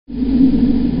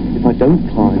If I don't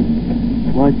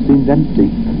climb, life seems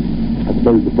empty. I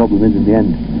suppose the problem is, in the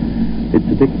end, it's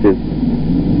addictive.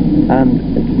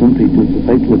 And it can treat as a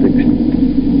fatal addiction.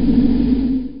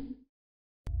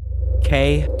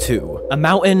 K2, a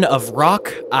mountain of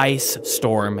rock, ice,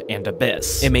 storm, and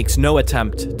abyss. It makes no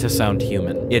attempt to sound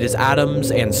human. It is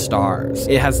atoms and stars.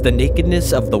 It has the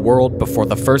nakedness of the world before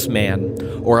the first man,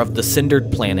 or of the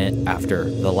cindered planet after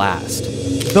the last.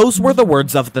 Those were the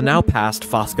words of the now passed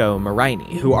Fosco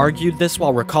Marini, who argued this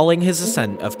while recalling his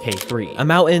ascent of K3, a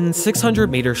mountain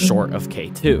 600 meters short of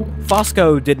K2.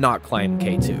 Fosco did not climb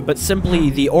K2, but simply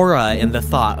the aura and the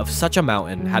thought of such a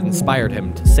mountain had inspired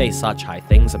him to say such high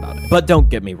things about it. But don't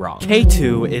get me wrong,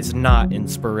 K2 is not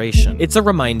inspiration. It's a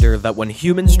reminder that when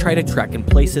humans try to trek in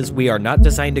places we are not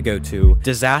designed to go to,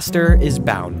 disaster is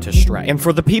bound to strike. And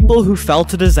for the people who fell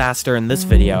to disaster in this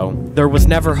video, there was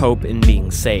never hope in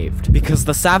being saved, because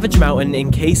the savage mountain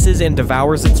encases and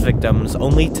devours its victims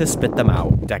only to spit them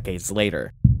out decades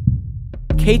later.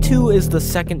 K2 is the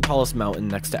second tallest mountain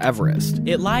next to Everest.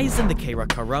 It lies in the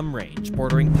Karakoram range,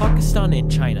 bordering Pakistan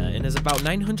and China, and is about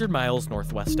 900 miles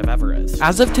northwest of Everest.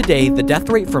 As of today, the death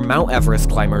rate for Mount Everest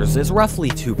climbers is roughly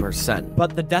 2%,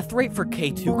 but the death rate for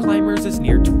K2 climbers is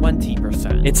near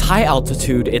 20%. Its high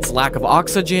altitude, its lack of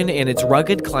oxygen, and its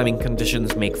rugged climbing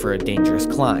conditions make for a dangerous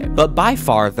climb. But by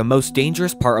far, the most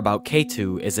dangerous part about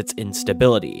K2 is its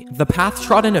instability. The path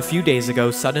trodden a few days ago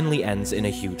suddenly ends in a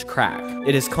huge crack.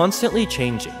 It is constantly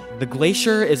changing. The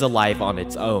glacier is alive on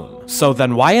its own. So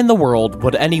then why in the world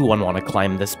would anyone want to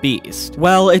climb this beast?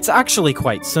 Well, it's actually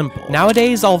quite simple.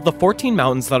 Nowadays, all of the 14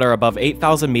 mountains that are above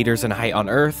 8,000 meters in height on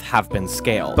Earth have been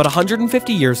scaled. But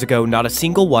 150 years ago, not a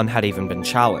single one had even been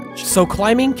challenged. So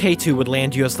climbing K2 would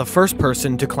land you as the first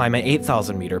person to climb an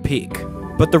 8,000 meter peak.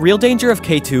 But the real danger of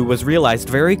K2 was realized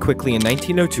very quickly in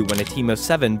 1902 when a team of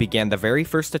 7 began the very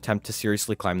first attempt to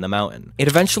seriously climb the mountain. It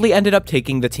eventually ended up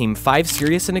taking the team 5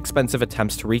 serious and expensive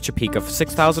attempts to reach a peak of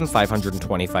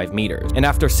 6,525 meters. And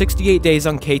after 68 days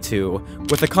on K2,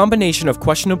 with a combination of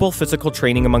questionable physical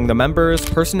training among the members,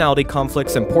 personality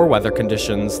conflicts, and poor weather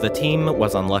conditions, the team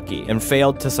was unlucky and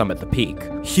failed to summit the peak.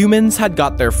 Humans had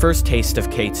got their first taste of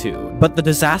K2, but the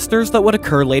disasters that would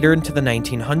occur later into the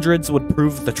 1900s would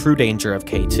prove the true danger of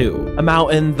K2, a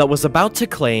mountain that was about to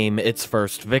claim its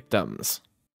first victims.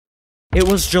 It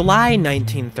was July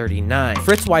 1939.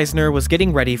 Fritz Wiesner was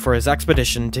getting ready for his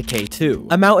expedition to K2,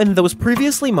 a mountain that was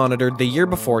previously monitored the year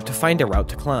before to find a route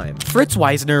to climb. Fritz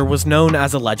Wiesner was known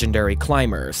as a legendary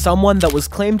climber, someone that was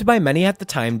claimed by many at the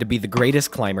time to be the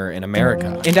greatest climber in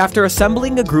America. And after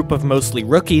assembling a group of mostly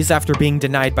rookies after being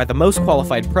denied by the most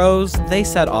qualified pros, they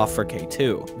set off for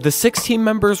K2. The 6 team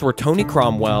members were Tony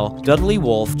Cromwell, Dudley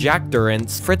Wolfe, Jack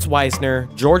Durrance, Fritz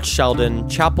Wiesner, George Sheldon,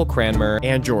 Chapel Cranmer,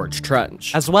 and George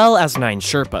Trench, as well as 9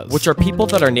 Sherpas, which are people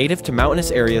that are native to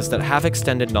mountainous areas that have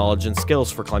extended knowledge and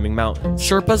skills for climbing mountains.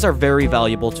 Sherpas are very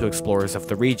valuable to explorers of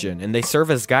the region, and they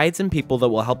serve as guides and people that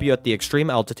will help you at the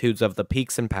extreme altitudes of the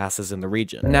peaks and passes in the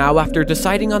region. Now, after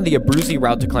deciding on the Abruzzi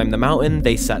route to climb the mountain,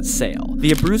 they set sail.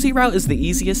 The Abruzzi route is the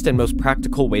easiest and most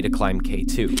practical way to climb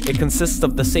K2. It consists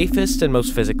of the safest and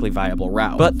most physically viable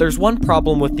route. But there's one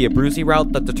problem with the Abruzzi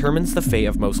route that determines the fate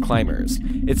of most climbers.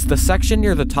 It's the section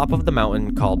near the top of the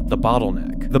mountain called the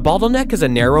bottleneck. The bottleneck is a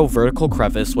narrow vertical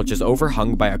crevice which is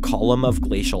overhung by a column of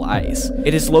glacial ice.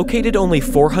 It is located only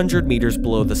 400 meters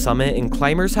below the summit, and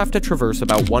climbers have to traverse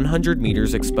about 100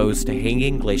 meters exposed to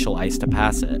hanging glacial ice to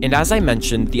pass it. And as I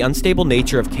mentioned, the unstable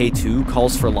nature of K2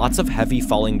 calls for lots of heavy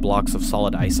falling blocks of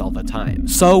solid ice all the time.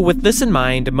 So with this in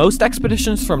mind, most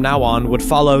expeditions from now on would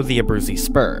follow the Abruzzi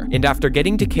Spur. And after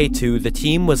getting to K2, the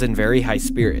team was in very high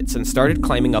spirits and started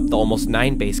climbing up the almost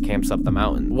 9 base camps of the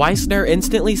mountain. Wiesner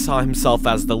instantly saw himself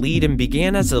as the lead and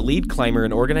began as a lead climber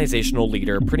and organizational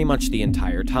leader pretty much the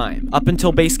entire time. Up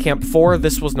until base camp 4,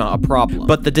 this was not a problem,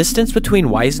 but the distance between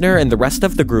Wiesner and the rest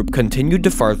of the group continued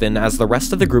to farthen as the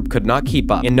rest of the group could not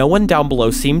keep up, and no one down below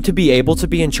seemed to be able to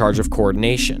be in charge of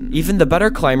coordination. Even the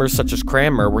better climbers such as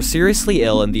Cranmer were seriously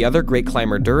ill, and the other great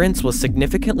climber Durrance was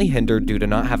significantly hindered due to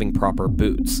not having proper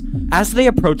boots. As they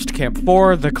approached camp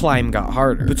 4, the climb got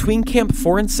harder. Between camp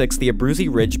 4 and 6, the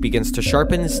Abruzzi Ridge begins to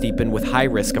sharpen and steepen with high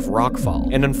risk of rockfall,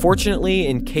 and unfortunately,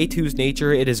 in K2's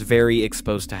nature, it is very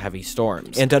exposed to heavy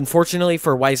storms. And unfortunately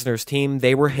for Wiesner's team,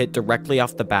 they were hit directly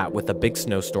off the bat with a big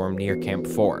snowstorm near Camp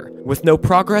 4. With no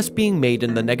progress being made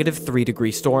in the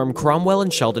 -3-degree storm, Cromwell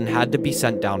and Sheldon had to be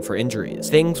sent down for injuries.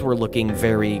 Things were looking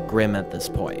very grim at this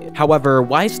point. However,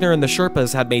 Wiesner and the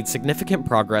Sherpas had made significant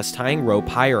progress tying rope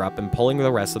higher up and pulling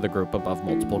the rest of the group above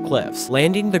multiple cliffs,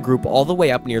 landing the group all the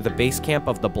way up near the base camp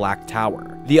of the Black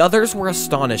Tower. The others were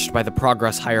astonished by the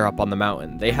progress higher up on the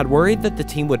mountain. They had worried that the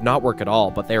team would not work at all,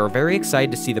 but they were very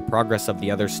excited to see the progress of the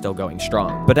others still going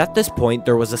strong. But at this point,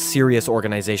 there was a serious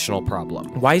organizational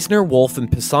problem. Wisner, Wolf, and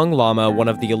Pasang Lama, one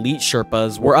of the elite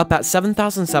Sherpas, were up at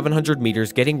 7,700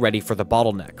 meters getting ready for the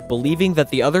bottleneck, believing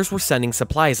that the others were sending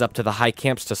supplies up to the high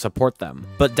camps to support them.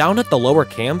 But down at the lower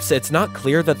camps, it's not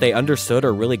clear that they understood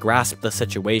or really grasped the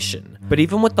situation. But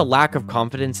even with the lack of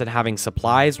confidence in having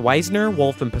supplies, Wisner,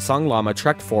 Wolf, and Pasang Lama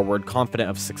trekked forward confident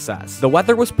of success. The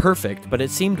weather was perfect, but it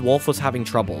seemed Wolf was having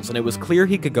troubles, and it was clear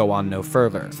he could go on no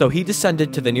further. So he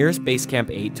descended to the nearest base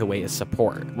camp 8 to wait his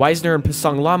support. Wisner and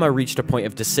Pasang Lama reached a point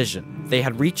of decision. They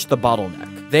had reached the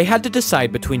bottleneck. They had to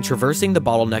decide between traversing the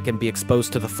bottleneck and be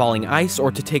exposed to the falling ice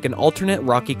or to take an alternate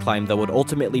rocky climb that would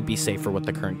ultimately be safer with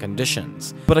the current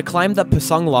conditions, but a climb that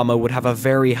Pasang Lama would have a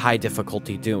very high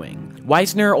difficulty doing.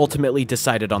 Wisner ultimately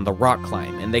decided on the rock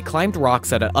climb, and they climbed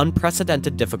rocks at an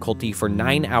unprecedented difficulty for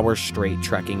 9 hours straight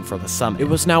trekking for the summit. It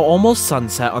was now almost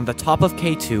sunset on the top of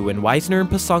K2, and Wisner and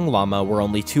Pasang Lama were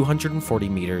only 240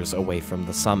 meters away from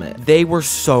the summit. They were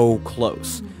so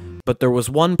close, but there was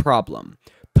one problem.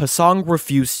 Pasang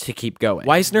refused to keep going.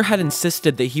 Wisner had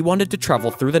insisted that he wanted to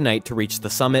travel through the night to reach the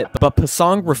summit, but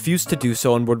Pasang refused to do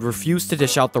so and would refuse to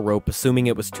dish out the rope, assuming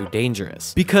it was too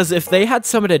dangerous. Because if they had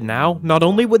summited now, not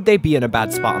only would they be in a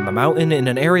bad spot on the mountain in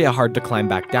an area hard to climb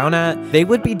back down at, they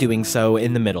would be doing so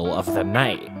in the middle of the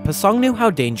night. Pasang knew how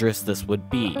dangerous this would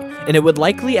be, and it would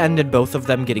likely end in both of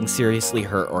them getting seriously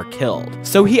hurt or killed.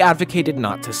 So he advocated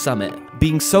not to summit.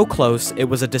 Being so close, it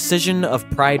was a decision of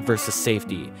pride versus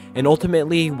safety, and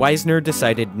ultimately, Wisner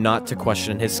decided not to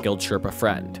question his skilled Sherpa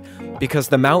friend, because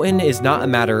the mountain is not a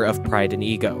matter of pride and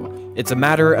ego. It's a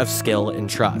matter of skill and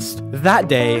trust. That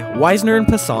day, Wisner and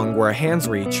Pasang were a hand's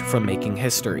reach from making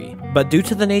history. But due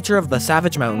to the nature of the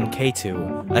Savage Mountain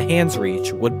K2, a hand's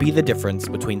reach would be the difference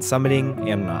between summiting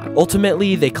and not.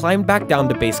 Ultimately, they climbed back down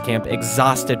to base camp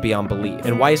exhausted beyond belief,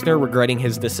 and Wisner regretting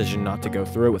his decision not to go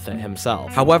through with it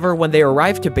himself. However, when they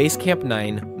arrived to base camp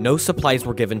 9, no supplies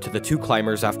were given to the two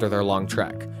climbers after their long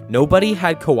trek. Nobody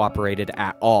had cooperated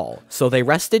at all, so they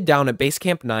rested down at base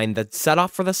camp 9, then set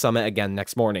off for the summit again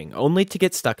next morning, only to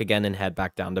get stuck again and head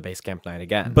back down to base camp 9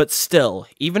 again. But still,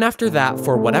 even after that,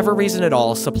 for whatever reason at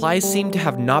all, supplies seemed to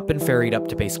have not been ferried up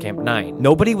to base camp 9.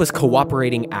 Nobody was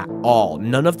cooperating at all.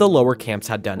 None of the lower camps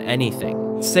had done anything.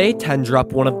 Say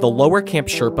Tendrup, one of the lower camp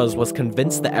Sherpas, was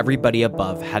convinced that everybody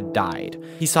above had died.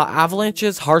 He saw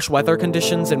avalanches, harsh weather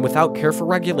conditions, and without careful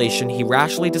regulation, he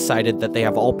rashly decided that they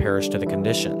have all perished to the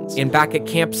conditions. And back at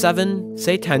Camp 7,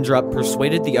 Say Tendrup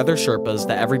persuaded the other Sherpas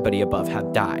that everybody above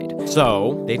had died.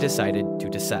 So, they decided to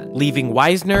descend, leaving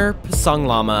Wisner, Pasang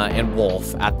Lama, and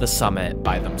Wolf at the summit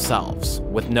by themselves,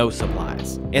 with no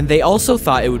supplies. And they also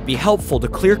thought it would be helpful to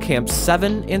clear Camps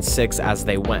 7 and 6 as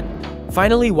they went.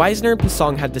 Finally, Wisner and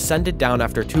Pasang had descended down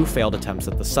after 2 failed attempts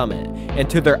at the summit, and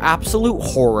to their absolute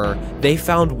horror, they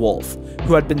found Wolf,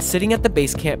 who had been sitting at the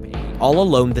base camp all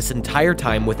alone this entire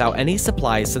time without any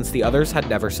supplies since the others had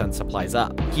never sent supplies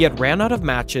up. He had ran out of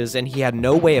matches and he had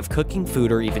no way of cooking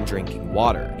food or even drinking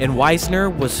water. And Wisner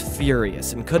was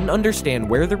furious and couldn't understand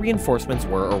where the reinforcements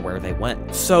were or where they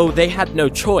went. So they had no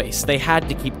choice, they had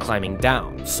to keep climbing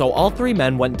down. So all 3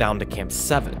 men went down to Camp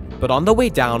 7. But on the way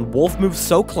down, Wolf moved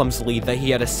so clumsily that he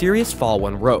had a serious fall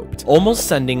when roped, almost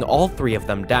sending all 3 of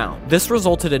them down. This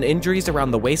resulted in injuries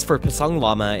around the waist for Pasang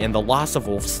Lama and the loss of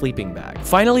Wolf's sleeping bag.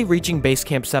 Finally reaching base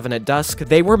camp 7 at dusk,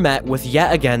 they were met with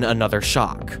yet again another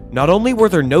shock. Not only were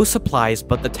there no supplies,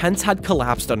 but the tents had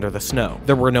collapsed under the snow.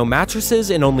 There were no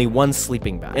mattresses and only 1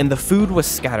 sleeping bag, and the food was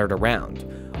scattered around.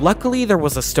 Luckily, there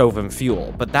was a stove and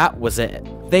fuel, but that was it.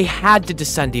 They had to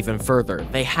descend even further.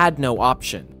 They had no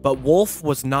option. But Wolf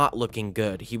was not looking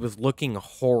good. He was looking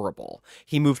horrible.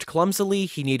 He moved clumsily,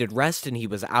 he needed rest, and he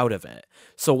was out of it.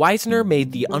 So Wisner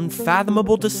made the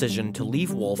unfathomable decision to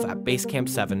leave Wolf at Base Camp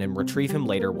 7 and retrieve him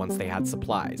later once they had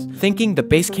supplies, thinking that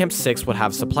Base Camp 6 would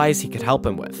have supplies he could help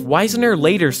him with. Wisner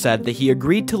later said that he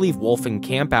agreed to leave Wolf in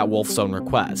camp at Wolf's own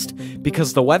request,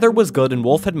 because the weather was good and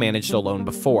Wolf had managed alone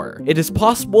before. It is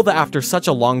possible that after such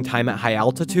a long time at high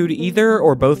altitude, either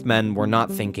or both men were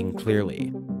not thinking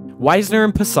clearly. Wisner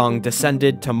and Pasang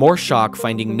descended to more shock,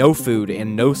 finding no food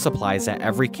and no supplies at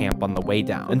every camp on the way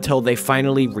down, until they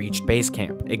finally reached base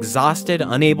camp, exhausted,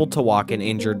 unable to walk, and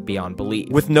injured beyond belief.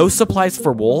 With no supplies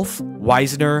for Wolf,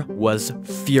 Wisner was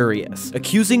furious,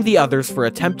 accusing the others for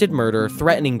attempted murder,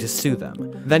 threatening to sue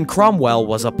them. Then Cromwell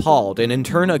was appalled and in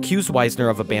turn accused Wisner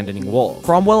of abandoning Wolf.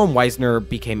 Cromwell and Wisner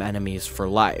became enemies for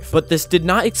life. But this did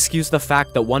not excuse the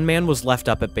fact that one man was left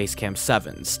up at Base Camp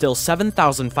 7, still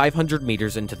 7,500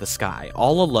 meters into the sky,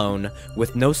 all alone,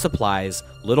 with no supplies,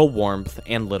 little warmth,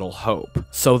 and little hope.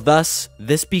 So thus,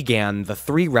 this began the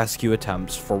 3 rescue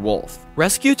attempts for Wolf.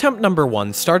 Rescue attempt number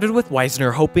 1 started with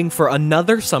Wisner hoping for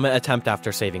another summit attempt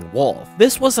after saving Wolf.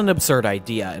 This was an absurd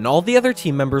idea, and all the other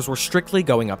team members were strictly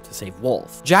going up to save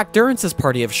Wolf. Jack Durance's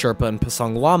party of Sherpa and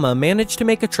Pasang Lama managed to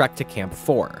make a trek to Camp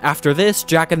 4. After this,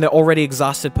 Jack and the already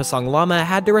exhausted Pasang Lama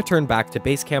had to return back to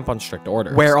base camp on strict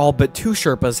orders, where all but 2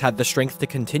 Sherpas had the strength to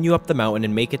continue up the mountain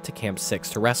and make it to Camp 6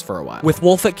 to rest for a while. With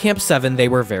Wolf at Camp 7, they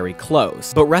were very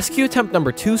close, but rescue attempt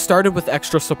number 2 started with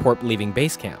extra support leaving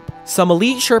base camp. Some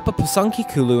elite Sherpa Pasang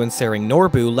Kikulu and Sering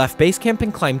Norbu left base camp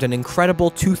and climbed an incredible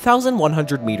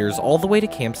 2,100 meters all the way to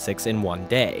Camp 6 in one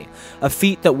day, a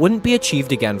feat that wouldn't be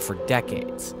achieved again for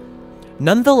decades.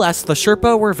 Nonetheless, the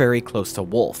Sherpa were very close to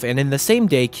Wolf, and in the same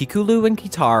day, Kikulu and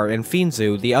Kitar and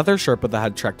Finzu, the other Sherpa that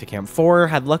had trekked to Camp 4,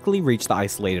 had luckily reached the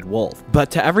isolated Wolf.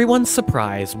 But to everyone's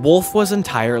surprise, Wolf was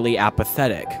entirely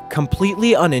apathetic,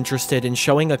 completely uninterested and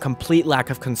showing a complete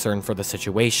lack of concern for the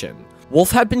situation.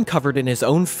 Wolf had been covered in his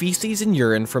own feces and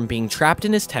urine from being trapped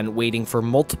in his tent waiting for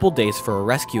multiple days for a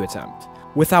rescue attempt.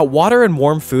 Without water and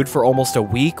warm food for almost a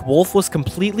week, Wolf was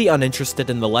completely uninterested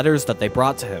in the letters that they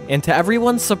brought to him. And to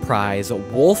everyone's surprise,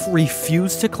 Wolf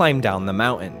refused to climb down the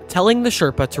mountain, telling the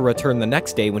Sherpa to return the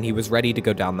next day when he was ready to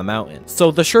go down the mountain. So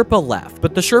the Sherpa left,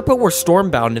 but the Sherpa were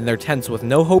stormbound in their tents with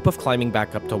no hope of climbing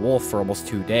back up to Wolf for almost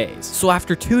 2 days. So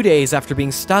after 2 days after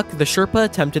being stuck, the Sherpa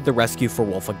attempted the rescue for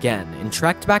Wolf again, and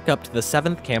trekked back up to the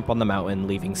 7th camp on the mountain,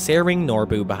 leaving Sering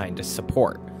Norbu behind as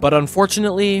support. But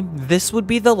unfortunately, this would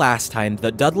be the last time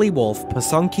that Dudley Wolf,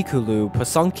 Pasang Kikulu,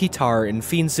 Pasang Kitar, and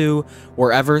Finzu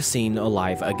were ever seen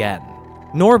alive again.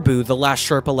 Norbu, the last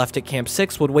Sherpa left at Camp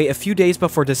 6, would wait a few days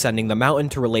before descending the mountain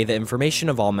to relay the information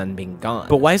of all men being gone.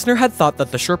 But Wisner had thought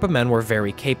that the Sherpa men were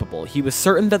very capable. He was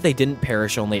certain that they didn't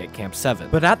perish only at Camp 7.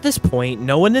 But at this point,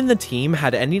 no one in the team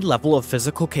had any level of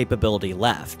physical capability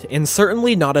left, and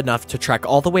certainly not enough to trek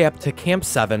all the way up to Camp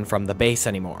 7 from the base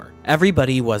anymore.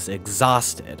 Everybody was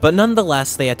exhausted, but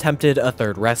nonetheless they attempted a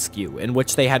 3rd rescue, in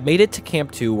which they had made it to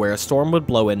Camp 2 where a storm would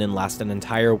blow in and last an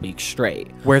entire week straight,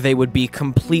 where they would be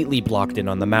completely blocked in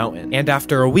on the mountain. And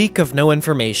after a week of no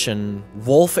information,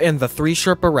 Wolf and the 3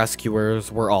 Sherpa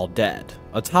rescuers were all dead,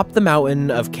 atop the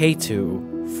mountain of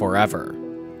K2 forever.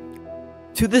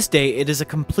 To this day, it is a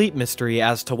complete mystery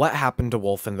as to what happened to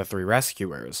Wolf and the 3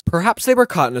 rescuers. Perhaps they were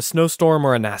caught in a snowstorm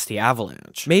or a nasty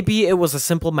avalanche. Maybe it was a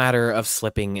simple matter of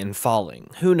slipping and falling,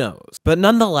 who knows. But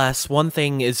nonetheless, one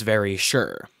thing is very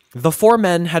sure. The 4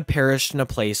 men had perished in a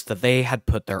place that they had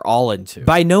put their all into.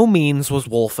 By no means was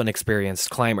Wolf an experienced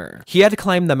climber. He had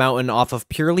climbed the mountain off of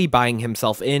purely buying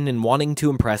himself in and wanting to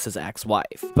impress his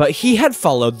ex-wife. But he had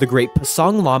followed the great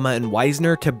Pasang Lama and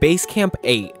Wisner to base camp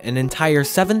 8, an entire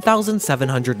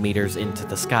 7,700 meters into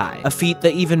the sky, a feat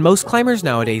that even most climbers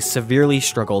nowadays severely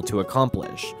struggle to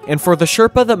accomplish. And for the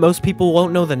Sherpa that most people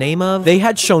won't know the name of, they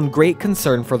had shown great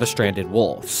concern for the stranded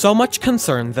Wolf. So much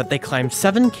concern that they climbed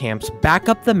 7 camps back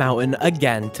up the mountain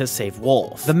again to save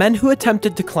Wolf. The men who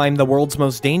attempted to climb the world's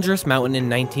most dangerous mountain in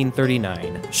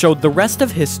 1939 showed the rest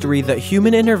of history that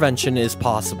human intervention is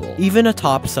possible, even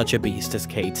atop such a beast as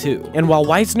K2. And while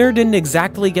Wisner didn't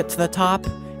exactly get to the top,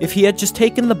 if he had just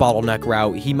taken the bottleneck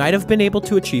route, he might have been able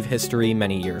to achieve history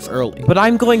many years early. But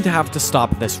I'm going to have to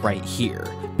stop this right here,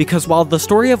 because while the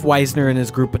story of Wisner and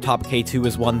his group atop K2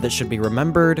 is one that should be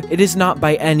remembered, it is not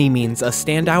by any means a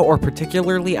standout or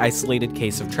particularly isolated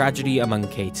case of tragedy among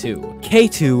K2.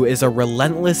 K2 is a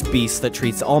relentless beast that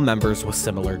treats all members with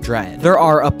similar dread. There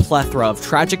are a plethora of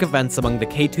tragic events among the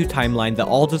K2 timeline that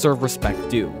all deserve respect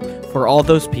due, for all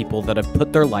those people that have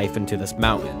put their life into this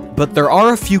mountain. But there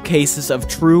are a few cases of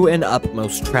true and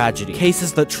utmost tragedy,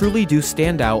 cases that truly do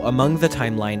stand out among the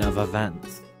timeline of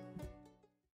events.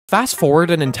 Fast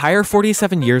forward an entire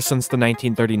 47 years since the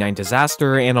 1939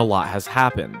 disaster, and a lot has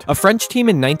happened. A French team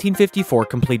in 1954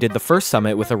 completed the first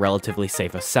summit with a relatively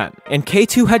safe ascent, and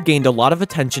K2 had gained a lot of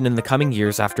attention in the coming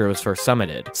years after it was first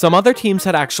summited. Some other teams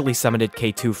had actually summited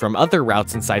K2 from other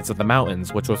routes and sides of the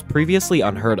mountains, which was previously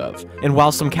unheard of. And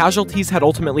while some casualties had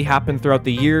ultimately happened throughout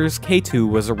the years, K2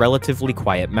 was a relatively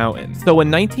quiet mountain. So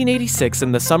in 1986,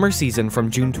 in the summer season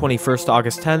from June 21st to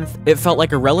August 10th, it felt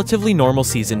like a relatively normal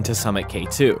season to summit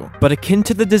K2. K2. But akin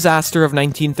to the disaster of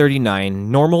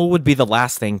 1939, normal would be the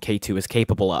last thing K2 is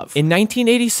capable of. In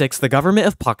 1986, the government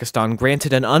of Pakistan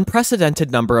granted an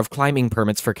unprecedented number of climbing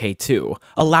permits for K2,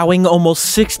 allowing almost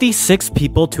 66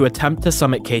 people to attempt to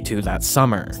summit K2 that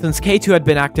summer. Since K2 had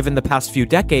been active in the past few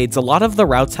decades, a lot of the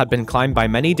routes had been climbed by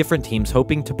many different teams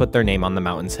hoping to put their name on the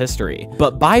mountain's history.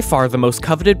 But by far the most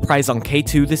coveted prize on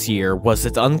K2 this year was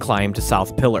its unclimbed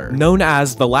South Pillar, known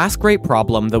as the last great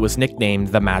problem that was nicknamed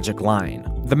the Magic Line.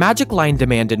 The Magic Line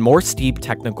demanded more steep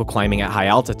technical climbing at high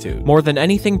altitude, more than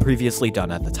anything previously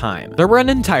done at the time. There were an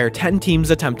entire 10 teams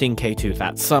attempting K2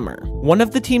 that summer. One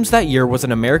of the teams that year was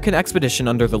an American expedition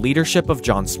under the leadership of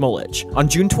John Smolich. On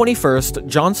June 21st,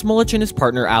 John Smolich and his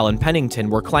partner Alan Pennington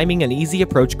were climbing an easy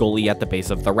approach gully at the base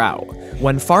of the route.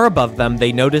 When far above them,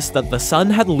 they noticed that the sun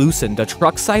had loosened a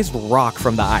truck-sized rock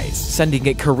from the ice, sending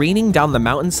it careening down the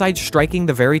mountainside, striking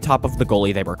the very top of the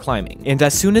gully they were climbing. And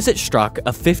as soon as it struck,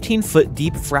 a 15-foot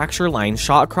deep fracture line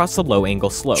shot across the low-angle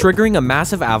slope, triggering a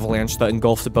massive avalanche that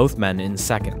engulfed both men in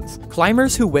seconds.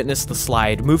 Climbers who witnessed the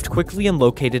slide moved quickly and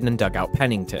located and dug out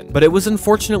Pennington, but it was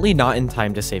unfortunately not in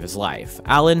time to save his life.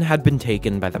 Alan had been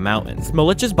taken by the mountain.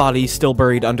 Smolich's body, still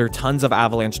buried under tons of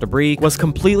avalanche debris, was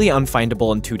completely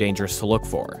unfindable and too dangerous to look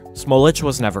for. Smolich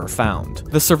was never found.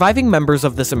 The surviving members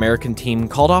of this American team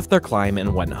called off their climb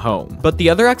and went home. But the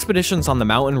other expeditions on the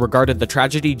mountain regarded the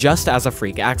tragedy just as a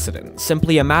freak accident,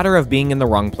 simply a matter of being in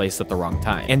the wrong place at the wrong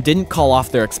time, and didn't call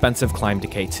off their expensive climb to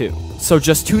K2. So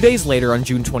just 2 days later, on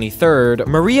June 23rd,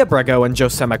 Maria Brego and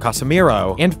Josema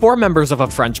Casimiro, and 4 members of a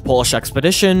French-Polish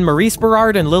expedition, Maurice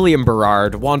Berard and Lillian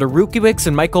Berard, Wanda Rukiewicz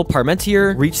and Michael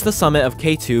Parmentier, reached the summit of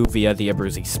K2 via the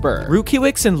Abruzzi Spur.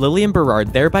 Rukiewicz and Lillian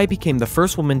Berard thereby became the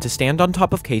first women to stand on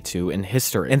top of K2 in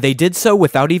history, and they did so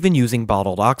without even using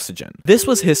bottled oxygen. This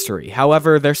was history,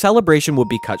 however, their celebration would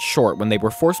be cut short when they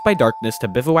were forced by darkness to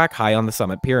bivouac high on the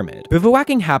summit pyramid.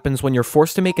 Bivouacking happens when you're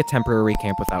forced to make a temporary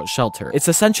camp without shelter. It's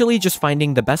essentially just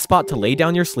finding the best spot to lay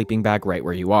down your sleeping bag right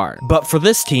where you are. But for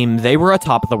this team, they were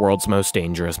atop the world's most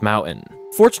dangerous mountain.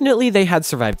 Fortunately, they had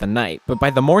survived the night, but by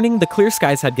the morning, the clear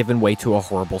skies had given way to a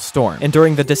horrible storm, and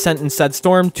during the descent in said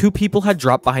storm, 2 people had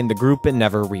dropped behind the group and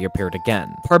never reappeared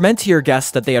again. Parmentier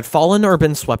guessed that they had fallen or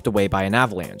been swept away by an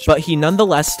avalanche, but he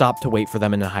nonetheless stopped to wait for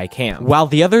them in a high camp, while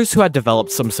the others who had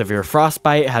developed some severe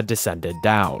frostbite had descended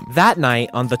down. That night,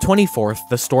 on the 24th,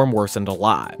 the storm worsened a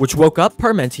lot, which woke up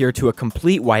Parmentier to a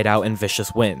complete whiteout and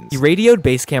vicious winds. He radioed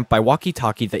base camp by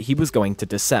walkie-talkie that he was going to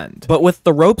descend, but with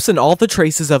the ropes and all the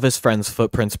traces of his friend's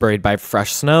footprints buried by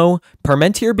fresh snow,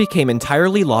 Parmentier became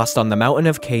entirely lost on the mountain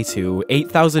of K2,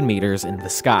 8,000 meters in the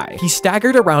sky. He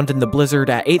staggered around in the blizzard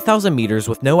at 8,000 meters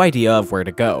with no idea of where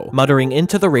to go, muttering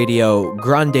into the radio,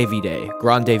 grande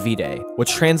vide,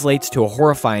 which translates to a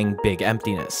horrifying big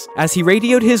emptiness. As he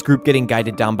radioed his group getting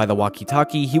guided down by the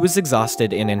walkie-talkie, he was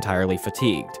exhausted and entirely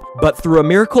fatigued. But through a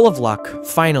miracle of luck,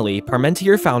 finally,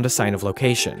 Parmentier found a sign of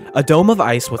location, a dome of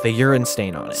ice with a urine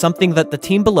stain on it, something that the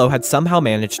team below had somehow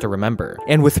managed to remember.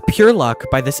 And with pure luck,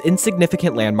 by this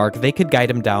insignificant landmark, they could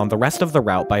guide him down the rest of the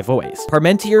route by voice.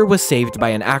 Parmentier was saved by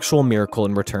an actual miracle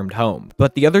and returned home,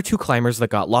 but the other 2 climbers that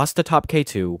got lost atop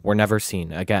K2 were never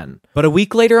seen again. But a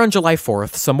week later on July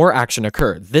 4th, some more action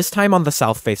occurred, this time on the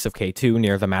south face of K2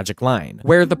 near the Magic Line,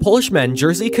 where the Polish men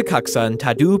Jerzy Krakauer and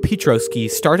Tadeusz Piotrowski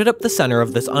started up the center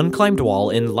of this unclimbed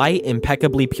wall in light,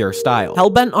 impeccably pure style,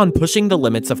 hell-bent on pushing the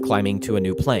limits of climbing to a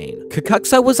new plane.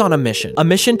 Krakauer was on a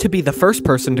mission to be the first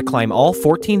person to climb all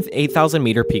 14 8,000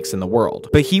 meter peaks in the world,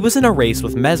 but he was in a race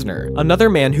with Messner,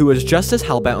 another man who was just as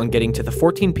hellbent on getting to the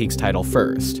 14 peaks title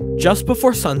first. Just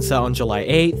before sunset on July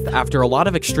 8th, after a lot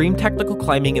of extreme technical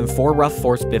climbing in 4 rough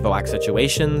forced bivouac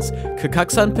situations,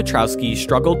 Krakauer and Piotrowski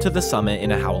struggled to the summit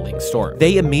in a howling storm.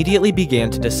 They immediately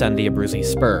began to descend the Abruzzi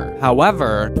Spur.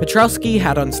 However, Piotrowski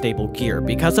had unstable gear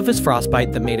because of his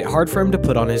frostbite that made it hard for him to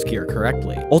put on his gear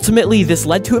correctly. Ultimately, this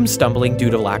led to him stumbling due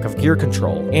to lack of gear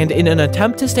control, and in an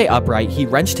attempt to stay upright, he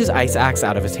wrenched his ice axe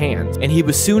out of his hands, and he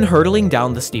was soon hurtling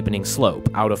down the steepening slope,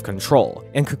 out of control,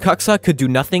 and Krakauer could do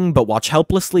nothing but watch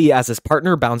helplessly as his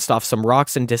partner bounced off some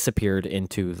rocks and disappeared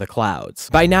into the clouds.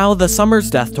 By now, the summer's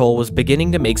death toll was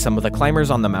beginning to make some of the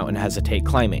climbers on the mountain hesitate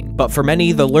climbing, but for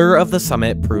many, the lure of the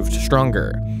summit proved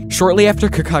stronger. Shortly after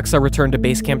Krakauer returned to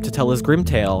base camp to tell his grim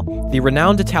tale, the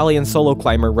renowned Italian solo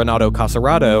climber Renato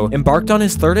Casarado embarked on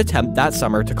his 3rd attempt that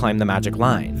summer to climb the Magic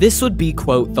Line. This would be,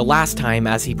 quote, the last time,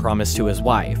 as he promised, promise to his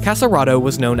wife. Casarado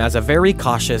was known as a very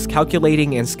cautious,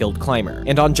 calculating, and skilled climber,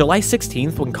 and on July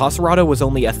 16th, when Casarado was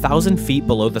only 1,000 feet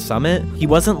below the summit, he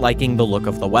wasn't liking the look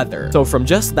of the weather. So from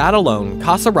just that alone,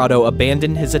 Casarado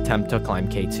abandoned his attempt to climb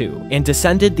K2, and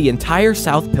descended the entire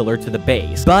south pillar to the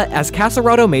base. But as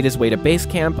Casarado made his way to base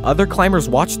camp, other climbers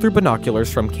watched through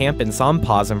binoculars from camp and saw him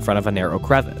pause in front of a narrow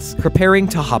crevice, preparing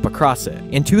to hop across it.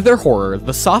 And to their horror,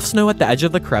 the soft snow at the edge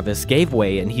of the crevice gave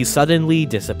way and he suddenly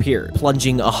disappeared,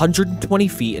 plunging 120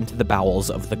 feet into the bowels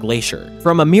of the glacier.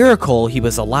 From a miracle, he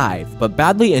was alive, but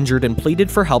badly injured and pleaded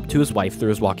for help to his wife through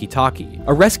his walkie-talkie.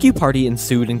 A rescue party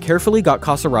ensued and carefully got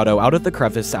Casarado out of the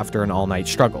crevice after an all-night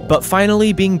struggle. But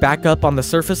finally, being back up on the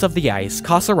surface of the ice,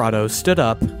 Casarado stood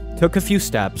up, took a few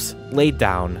steps, laid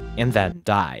down, and then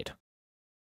died.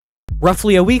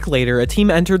 Roughly a week later, a team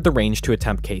entered the range to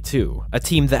attempt K2, a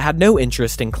team that had no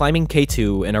interest in climbing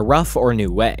K2 in a rough or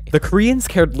new way. The Koreans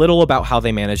cared little about how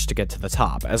they managed to get to the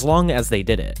top, as long as they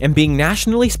did it, and being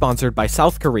nationally sponsored by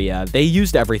South Korea, they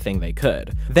used everything they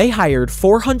could. They hired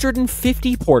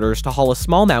 450 porters to haul a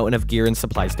small mountain of gear and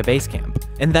supplies to base camp,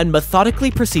 and then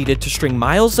methodically proceeded to string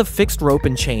miles of fixed rope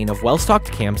and chain of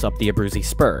well-stocked camps up the Abruzzi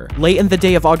Spur. Late in the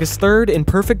day of August 3rd, in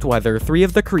perfect weather, 3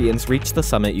 of the Koreans reached the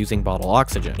summit using bottled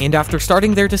oxygen, and after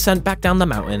starting their descent back down the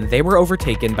mountain, they were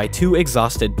overtaken by 2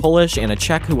 exhausted Polish and a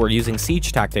Czech who were using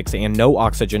siege tactics and no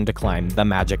oxygen to climb the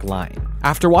magic line.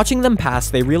 After watching them pass,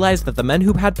 they realized that the men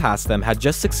who had passed them had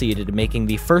just succeeded in making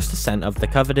the first ascent of the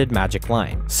coveted magic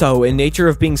line. So, in nature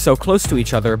of being so close to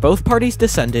each other, both parties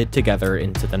descended together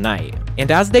into the night.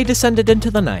 And as they descended into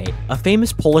the night, a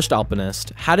famous Polish alpinist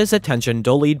had his attention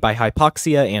dullied by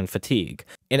hypoxia and fatigue,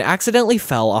 and accidentally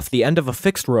fell off the end of a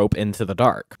fixed rope into the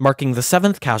dark, marking the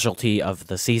 7th casualty of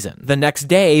the season. The next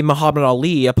day, Muhammad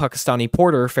Ali, a Pakistani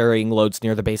porter ferrying loads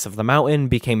near the base of the mountain,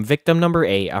 became victim number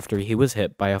 8 after he was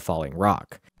hit by a falling rock.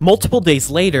 Multiple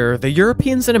days later, the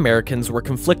Europeans and Americans were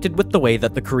conflicted with the way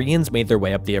that the Koreans made their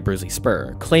way up the Abruzzi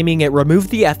Spur, claiming it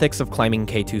removed the ethics of climbing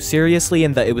K2 seriously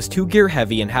and that it was too gear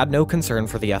heavy and had no concern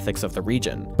for the ethics of the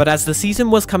region. But as the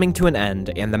season was coming to an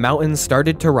end and the mountains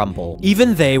started to rumble,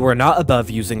 even they were not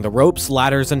above using the ropes,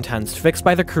 ladders, and tents fixed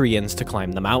by the Koreans to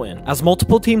climb the mountain. As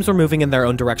multiple teams were moving in their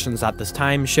own directions at this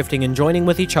time, shifting and joining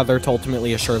with each other to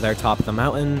ultimately assure their top of the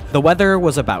mountain, the weather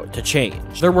was about to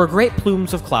change. There were great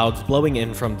plumes of clouds blowing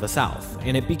in from the south,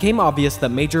 and it became obvious that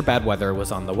major bad weather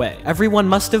was on the way. Everyone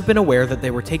must have been aware that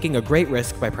they were taking a great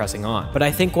risk by pressing on, but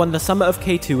I think when the summit of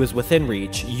K2 is within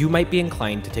reach, you might be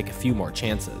inclined to take a few more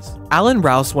chances. Alan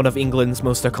Rouse, one of England's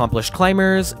most accomplished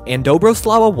climbers, and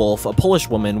Dobroslawa Wolf, a Polish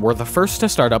woman, were the first to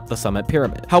start up the summit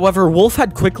pyramid. However, Wolf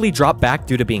had quickly dropped back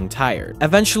due to being tired.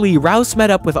 Eventually, Rouse met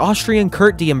up with Austrian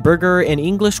Kurt Diemberger and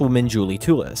English woman Julie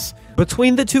Tullis.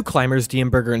 Between the two climbers,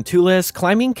 Diemberger and Tullis,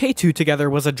 climbing K2 together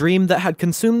was a dream that had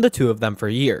consumed the two of them for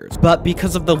years. But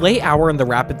because of the late hour and the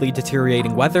rapidly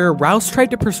deteriorating weather, Rouse tried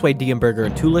to persuade Diemberger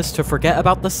and Tullis to forget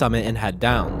about the summit and head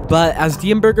down. But as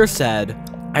Diemberger said,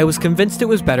 "I was convinced it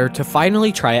was better to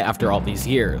finally try it after all these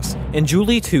years." And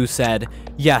Julie too said,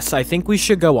 "Yes, I think we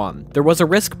should go on. There was a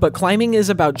risk, but climbing is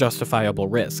about justifiable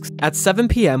risks." At 7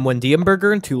 p.m. when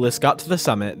Diemberger and Tullis got to the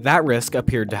summit, that risk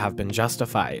appeared to have been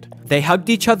justified. They hugged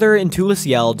each other and Tullis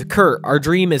yelled, "Kurt, our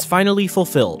dream is finally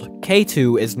fulfilled.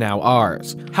 K2 is now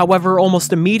ours." However,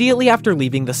 almost immediately after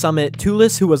leaving the summit,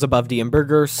 Tullis, who was above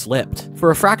Diemberger, slipped.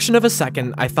 For a fraction of a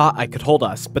second, I thought I could hold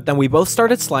us, but then we both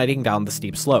started sliding down the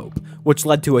steep slope, which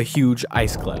led to a huge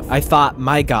ice cliff. I thought,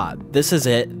 my god, this is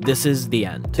it, this is the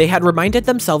end. They had reminded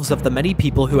themselves of the many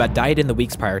people who had died in the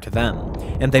weeks prior to them,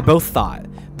 and they both thought,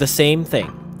 the same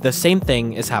thing. The same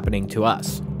thing is happening to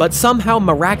us. But somehow,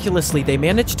 miraculously, they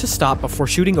managed to stop before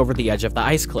shooting over the edge of the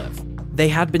ice cliff. They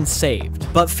had been saved.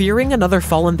 But fearing another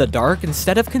fall in the dark,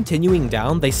 instead of continuing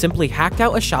down, they simply hacked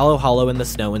out a shallow hollow in the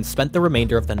snow and spent the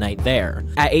remainder of the night there,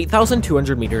 at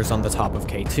 8,200 meters on the top of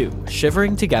K2,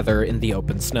 shivering together in the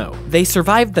open snow. They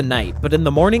survived the night, but in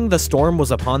the morning the storm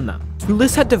was upon them.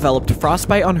 Tullis had developed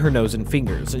frostbite on her nose and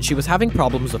fingers, and she was having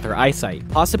problems with her eyesight,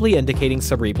 possibly indicating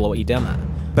cerebral edema.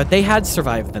 But they had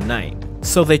survived the night,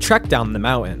 so they trekked down the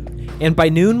mountain. And by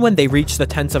noon, when they reached the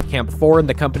tents of Camp 4 in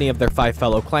the company of their 5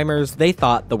 fellow climbers, they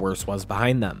thought the worst was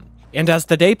behind them. And as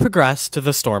the day progressed,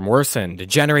 the storm worsened,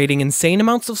 generating insane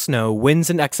amounts of snow,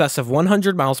 winds in excess of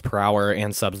 100 miles per hour,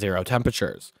 and sub-zero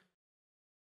temperatures.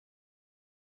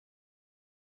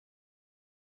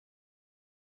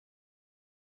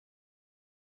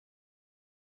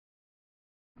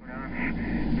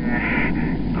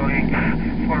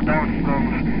 Going far down from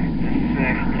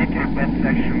this little bed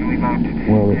section without...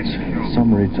 Well, it's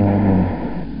summary time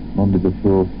on Monday the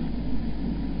 4th.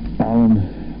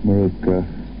 Alan, Maruk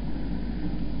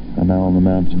are now on the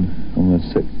mountain. on the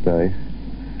 6th day.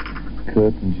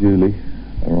 Kurt and Julie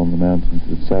are on the mountain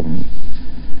to the 7th.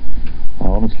 I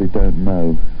honestly don't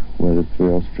know where the 3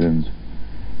 Austrians,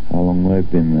 how long they've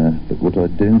been there, but what I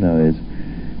do know is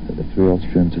that the 3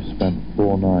 Austrians have spent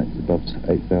 4 nights above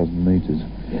 8,000 metres,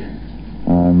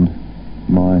 and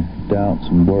my doubts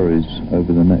and worries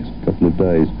over the next couple of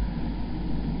days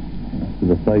for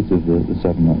the fate of the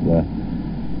 7 up there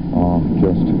are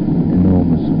just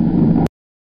enormous.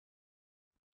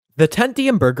 The tent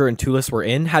Diemberger and Tullis were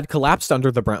in had collapsed under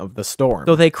the brunt of the storm,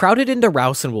 so they crowded into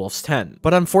Rouse and Wolf's tent.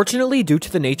 But unfortunately, due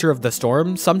to the nature of the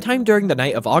storm, sometime during the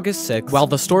night of August 6th, while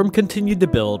the storm continued to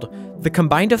build, the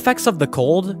combined effects of the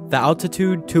cold, the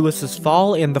altitude, Tullis's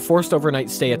fall, and the forced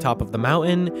overnight stay atop of the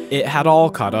mountain, it had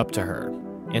all caught up to her,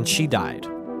 and she died.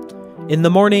 In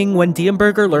the morning, when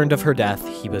Diemberger learned of her death,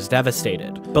 he was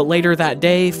devastated. But later that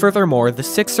day, furthermore, the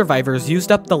 6 survivors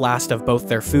used up the last of both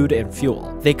their food and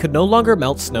fuel. They could no longer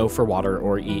melt snow for water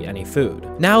or eat any food.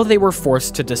 Now they were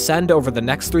forced to descend over the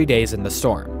next 3 days in the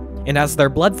storm. And as their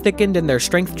blood thickened and their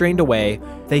strength drained away,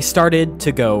 they started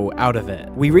to go out of it.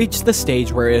 We reached the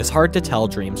stage where it is hard to tell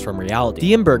dreams from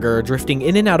reality. Diemberger, drifting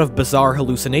in and out of bizarre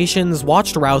hallucinations,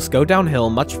 watched Rouse go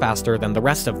downhill much faster than the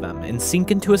rest of them and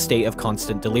sink into a state of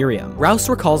constant delirium. Rouse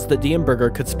recalls that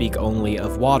Diemberger could speak only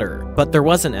of water, but there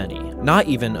wasn't any, not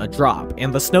even a drop,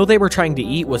 and the snow they were trying to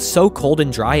eat was so cold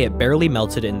and dry it barely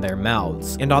melted in their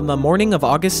mouths. And on the morning of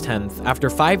August 10th, after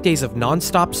 5 days of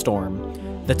non-stop storm,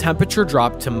 the temperature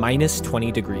dropped to minus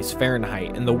 20 degrees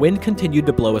Fahrenheit, and the wind continued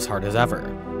to blow as hard as ever.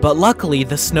 But luckily,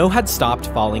 the snow had stopped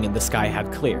falling and the sky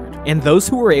had cleared. And those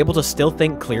who were able to still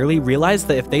think clearly realized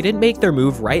that if they didn't make their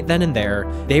move right then and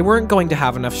there, they weren't going to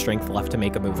have enough strength left to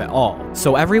make a move at all.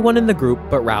 So everyone in the group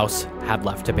but Rouse had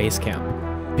left to base camp,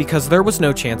 because there was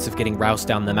no chance of getting Rouse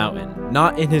down the mountain,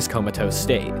 not in his comatose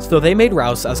state. So they made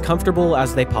Rouse as comfortable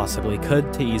as they possibly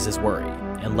could to ease his worry,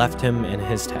 and left him in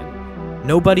his tent.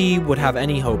 Nobody would have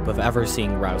any hope of ever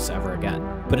seeing Rouse ever again.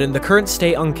 But in the current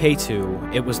state on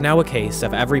K2, it was now a case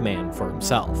of every man for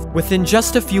himself. Within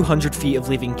just a few hundred feet of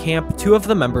leaving camp, 2 of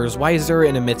the members, Weiser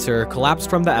and Amitzer, collapsed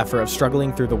from the effort of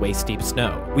struggling through the waist-deep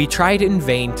snow. We tried in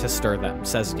vain to stir them,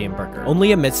 says Diemberger. Only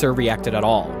Amitzer reacted at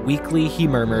all. Weakly, he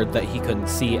murmured that he couldn't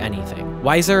see anything.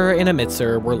 Weiser and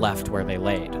Amitzer were left where they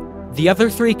laid. The other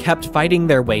 3 kept fighting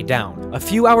their way down. A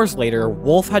few hours later,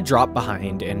 Wolf had dropped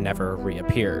behind and never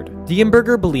reappeared.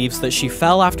 Diemberger believes that she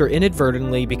fell after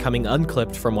inadvertently becoming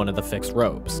unclipped from one of the fixed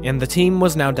ropes, and the team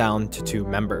was now down to 2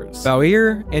 members.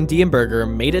 Bauer and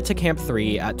Diemberger made it to Camp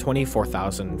 3 at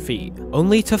 24,000 feet,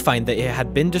 only to find that it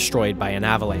had been destroyed by an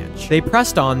avalanche. They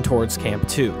pressed on towards Camp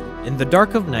 2, in the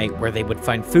dark of night where they would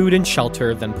find food and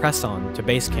shelter, then press on to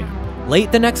base camp.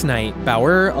 Late the next night,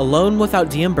 Bauer, alone without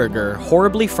Diemberger,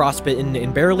 horribly frostbitten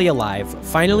and barely alive,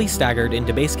 finally staggered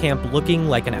into base camp looking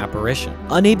like an apparition.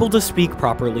 Unable to speak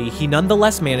properly, he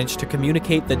nonetheless managed to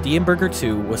communicate that Diemberger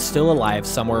 2 was still alive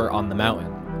somewhere on the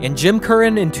mountain. And Jim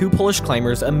Curran and 2 Polish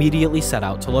climbers immediately set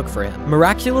out to look for him.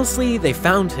 Miraculously, they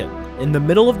found him, in the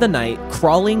middle of the night,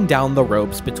 crawling down the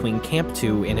ropes between Camp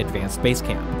 2 and Advanced Base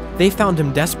Camp. They found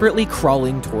him desperately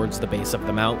crawling towards the base of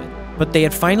the mountain. But they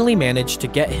had finally managed to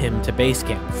get him to base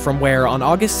camp, from where on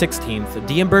August 16th,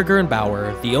 Diemberger and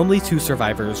Bauer, the only 2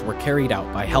 survivors, were carried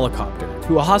out by helicopter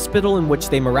to a hospital in which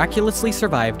they miraculously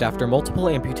survived after multiple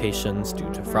amputations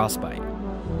due to frostbite.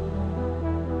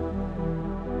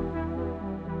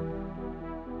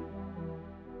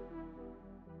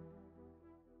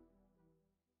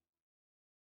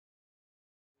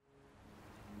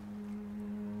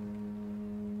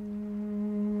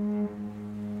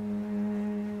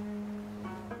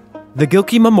 The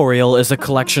Gilkey Memorial is a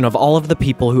collection of all of the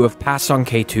people who have passed on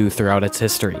K2 throughout its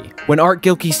history. When Art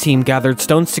Gilkey's team gathered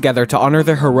stones together to honor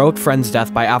their heroic friend's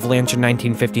death by avalanche in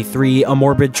 1953, a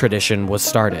morbid tradition was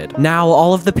started. Now,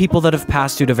 all of the people that have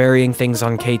passed due to varying things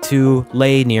on K2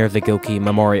 lay near the Gilkey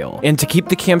Memorial. And to keep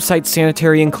the campsite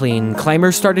sanitary and clean,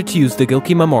 climbers started to use the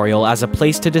Gilkey Memorial as a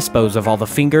place to dispose of all the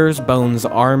fingers, bones,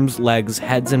 arms, legs,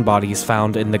 heads, and bodies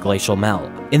found in the glacial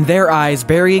melt. In their eyes,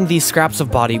 burying these scraps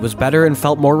of body was better and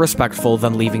felt more respectful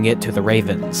than leaving it to the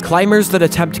ravens. Climbers that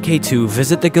attempt K2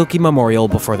 visit the Gilkey Memorial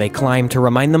before they climb to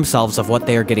remind themselves of what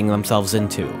they are getting themselves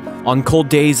into. On cold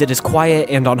days, it is quiet,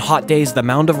 and on hot days, the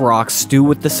mound of rocks stew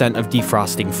with the scent of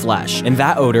defrosting flesh, and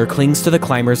that odor clings to the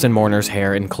climbers' and mourners'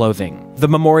 hair and clothing. The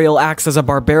memorial acts as a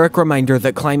barbaric reminder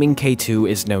that climbing K2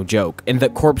 is no joke, and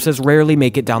that corpses rarely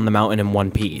make it down the mountain in one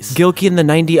piece. Gilkey and the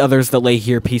 90 others that lay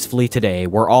here peacefully today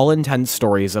were all intense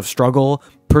stories of struggle,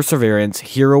 perseverance,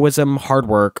 heroism, hard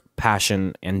work,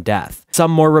 passion, and death.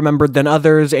 Some more remembered than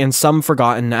others, and some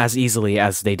forgotten as easily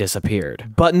as they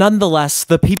disappeared. But nonetheless,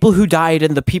 the people who died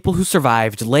and the people who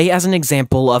survived lay as an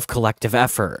example of collective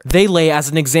effort. They lay as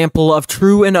an example of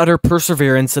true and utter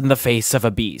perseverance in the face of a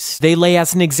beast. They lay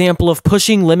as an example of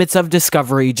pushing limits of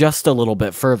discovery just a little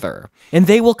bit further. And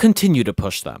they will continue to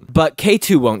push them. But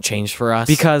K2 won't change for us,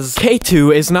 because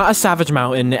K2 is not a savage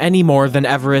mountain any more than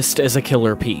Everest is a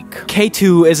killer peak.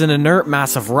 K2 is an inert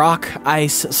mass of rock,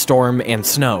 ice, storm, and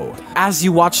snow. As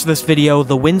you watch this video,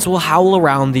 the winds will howl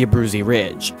around the Abruzzi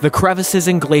Ridge. The crevices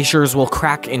and glaciers will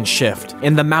crack and shift,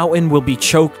 and the mountain will be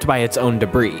choked by its own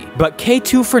debris. But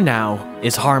K2 for now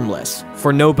is harmless,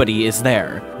 for nobody is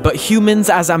there. But humans,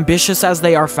 as ambitious as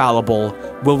they are fallible,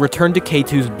 will return to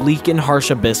K2's bleak and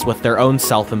harsh abyss with their own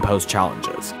self-imposed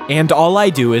challenges. And all I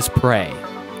do is pray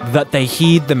that they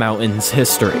heed the mountain's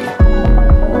history.